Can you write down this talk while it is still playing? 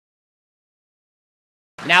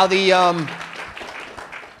Now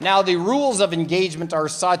the rules of engagement are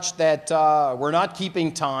such that we're not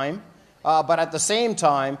keeping time, but at the same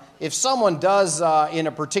time, if someone does in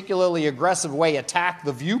a particularly aggressive way attack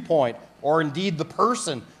the viewpoint or indeed the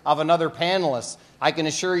person of another panelist, I can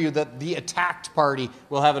assure you that the attacked party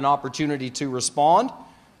will have an opportunity to respond.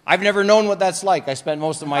 I've never known what that's like. I spent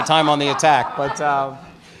most of my time on the attack. But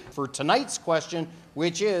for tonight's question,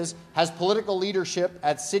 which is, has political leadership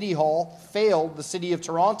at City Hall failed the City of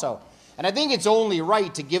Toronto? And I think it's only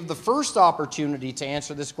right to give the first opportunity to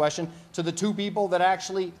answer this question to the two people that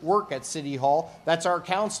actually work at City Hall. That's our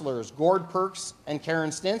councillors, Gord Perks and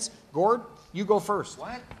Karen Stintz. Gord, you go first.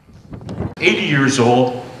 What? 80 years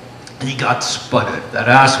old, and he got spudded. That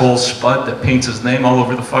asshole Spud that paints his name all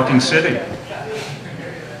over the fucking city.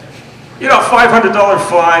 You know, $500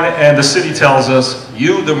 fine, and the city tells us,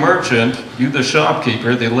 you the merchant, you the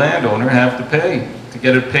shopkeeper, the landowner have to pay to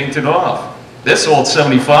get it painted off. This old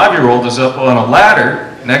 75-year-old is up on a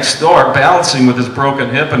ladder next door, balancing with his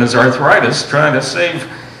broken hip and his arthritis, trying to save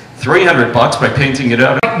 $300 by painting it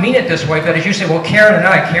out. I mean it this way, but as you say, well, Karen and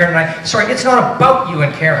I, sorry, it's not about you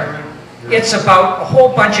and Karen. It's about a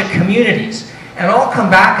whole bunch of communities. And I'll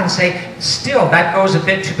come back and say, still, that goes a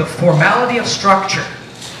bit to the formality of structure.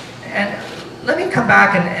 And let me come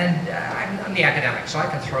back and I'm the academic, so I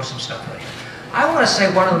can throw some stuff at you. I want to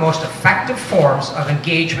say one of the most effective forms of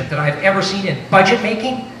engagement that I've ever seen in budget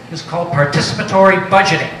making is called participatory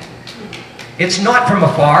budgeting. It's not from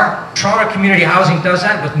afar. Toronto Community Housing does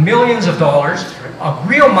that with millions of dollars of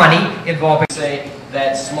real money involving. Say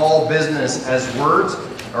that small business as words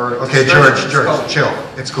or okay, George, chill.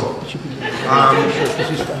 It's cool.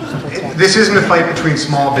 This isn't a fight between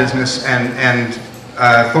small business and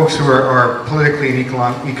folks who are politically and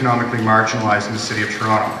economically marginalized in the City of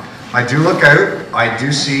Toronto. I do look out, I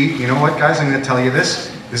do see, you know what guys, I'm going to tell you this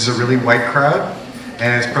is a really white crowd,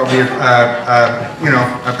 and it's probably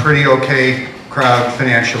a pretty okay crowd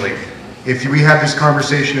financially. If we had this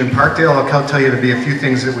conversation in Parkdale, I'll tell you there'd be a few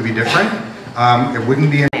things that would be different. It wouldn't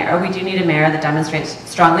be we do need a mayor that demonstrates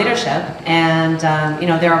strong leadership, and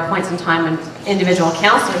there are points in time when individual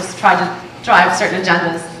councillors try to drive certain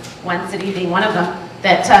agendas, one city being one of them,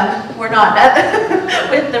 that were not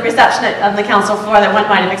with the reception on the council floor that one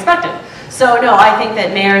might have expected. So no, I think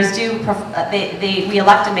that mayors do, we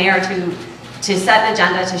elect a mayor to set an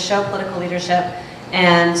agenda, to show political leadership,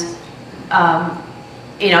 and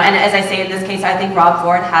and as I say in this case, I think Rob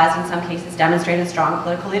Ford has in some cases demonstrated strong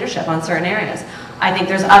political leadership on certain areas. I think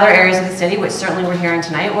there's other areas of the city, which certainly we're hearing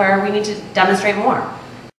tonight, where we need to demonstrate more.